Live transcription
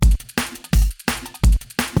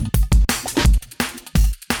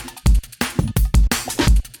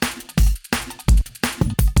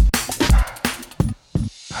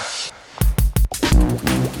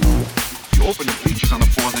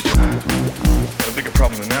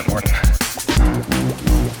problem than that, Martin.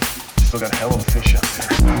 Still got a hell of a fish out there.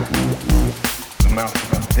 The mouth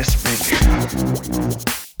about this big.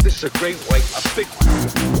 This is a great white, a big one.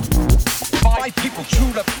 5 people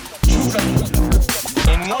chewed up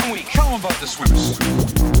in 1 week. Tell them about the swimmers.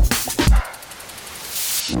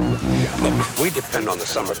 Look, we depend on the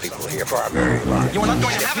summer people here for our very lives. You are not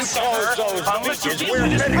going to have a summer.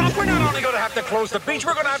 We're not only going to have to close the beach,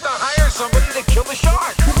 we're going to have to hire somebody to kill the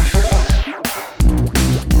shark.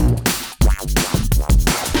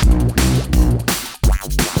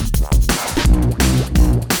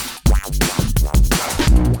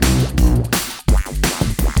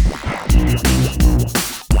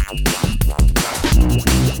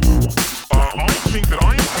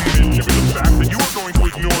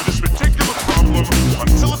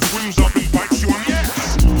 Until it swims up and bites you on the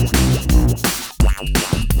ass.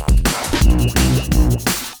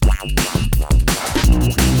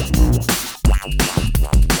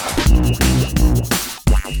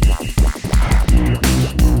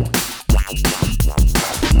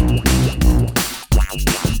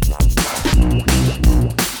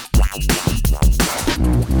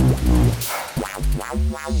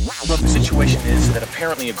 Look, the situation is that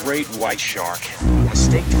apparently a great white shark has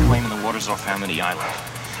staked a claim in the waters off Amity Island.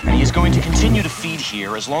 And he is going to continue to feed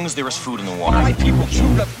here as long as there is food in the water. 5 people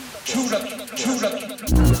chewed up.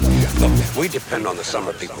 Look, we depend on the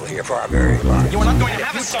summer people here for our very lives. You are not going to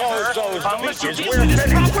have a summer.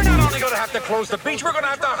 We're not only going to have to close the beach, we're going to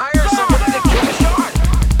have to hire somebody to kill the shark.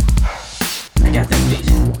 I got that beast.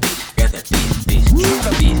 Got that beast.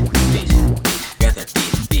 Got that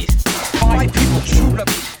beast. 5 people chewed up.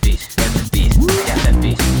 Beast. Got that beast. I got that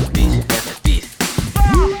beast. Got that beast.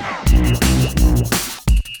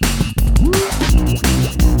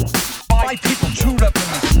 5 people chewed up in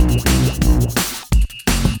this.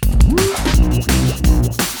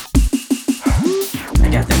 I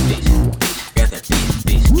got that beast. Got that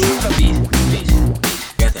beast.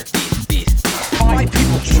 Got that beast. 5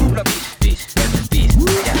 people chewed up. Got that beast. I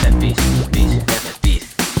got that beast. Got that beast.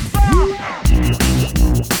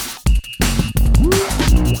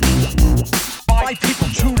 5 people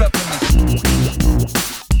chewed up in this.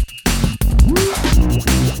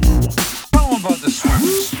 Tell them about the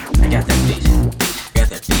swimmers. I got that beast. Got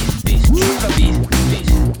that beast.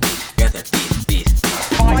 Got that beast.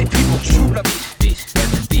 5 people chewed up.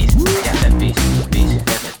 Got that beast. I got that beast.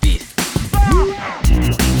 Got that beast.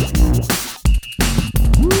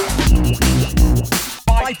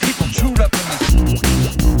 5 people chewed up in this.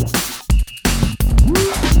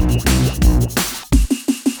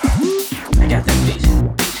 I got that beast.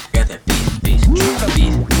 Got that beast.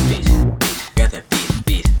 Got that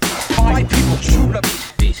beast. 5 people chewed up.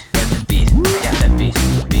 Got that beast. I got that beast.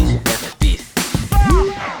 Got that beast.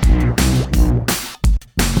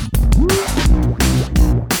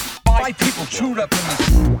 5 people chewed up in this.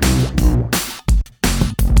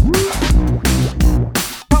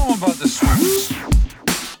 Tell them about the swimmers.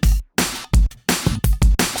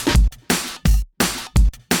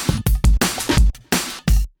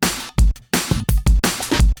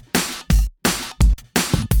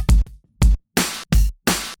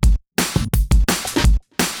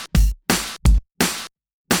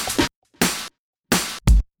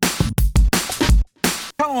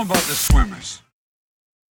 Tell them about the swimmers.